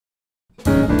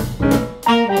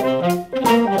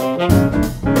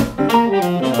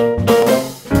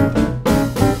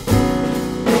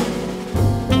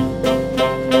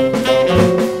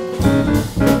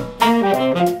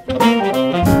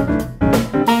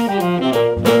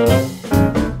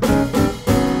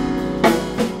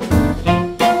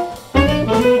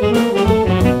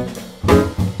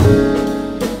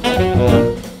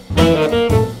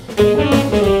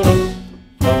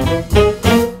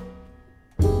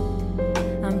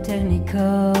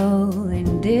technical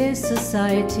in this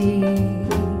society,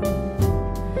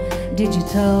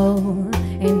 digital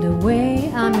in the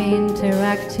way I'm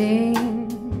interacting.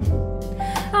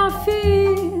 I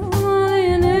feel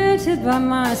alienated by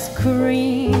my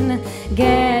screen,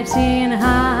 getting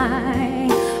high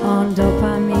on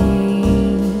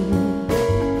dopamine.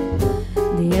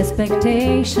 The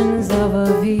expectations of a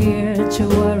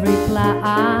virtual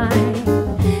reply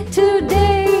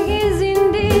today is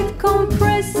indeed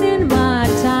compressing my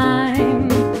time.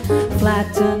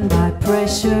 Flattened by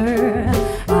pressure,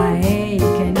 I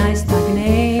ache and I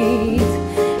stagnate.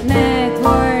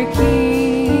 Networking,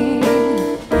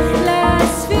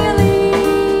 less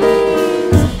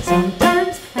feelings.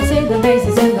 Sometimes I say the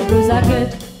bases and the blues are good,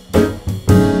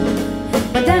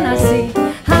 but then I see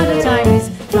how the time is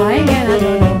flying and I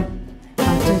don't know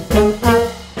how to go up.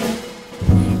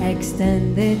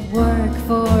 Extended work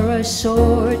for a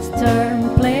short-term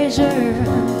pleasure.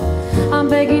 I'm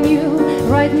begging you,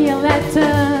 write me a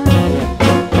letter.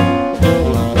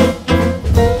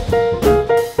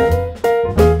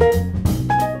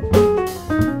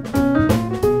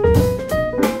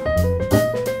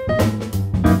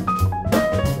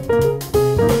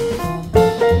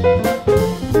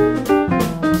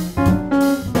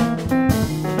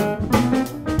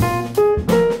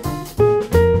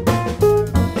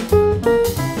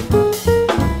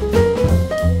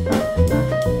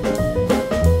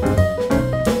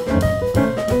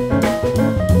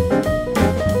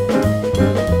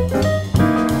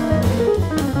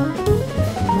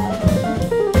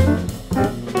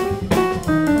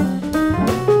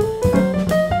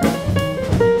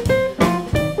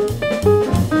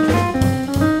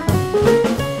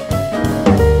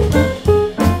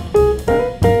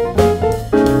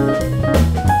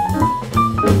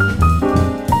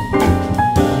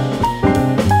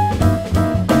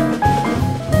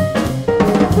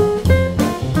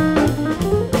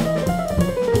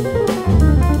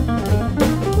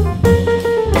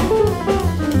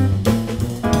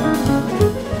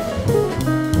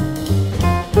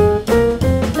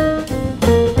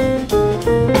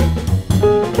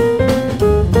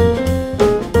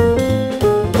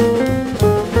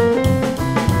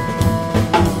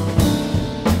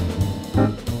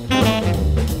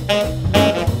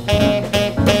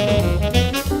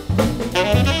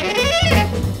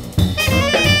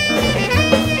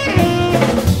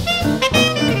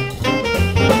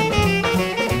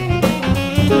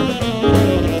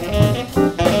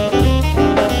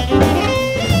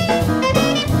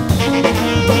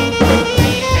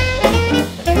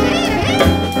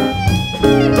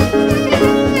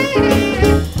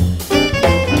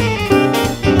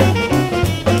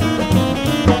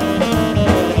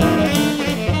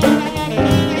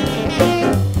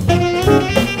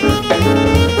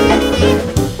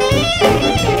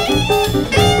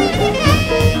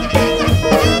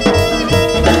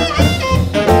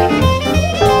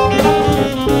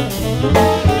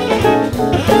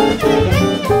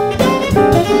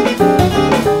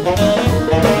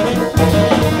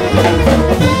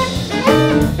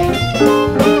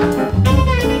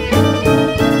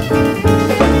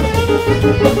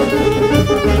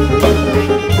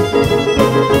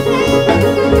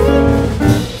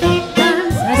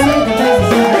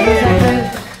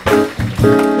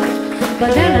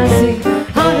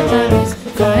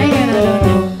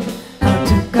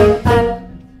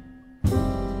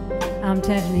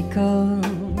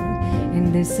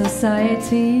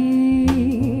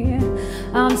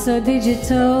 I'm so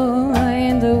digital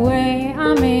in the way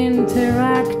I'm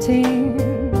interacting.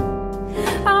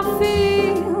 I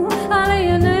feel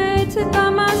alienated by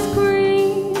my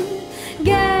screen,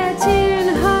 getting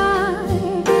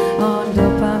high on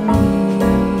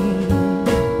dopamine.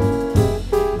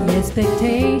 The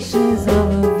expectations of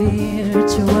a virtual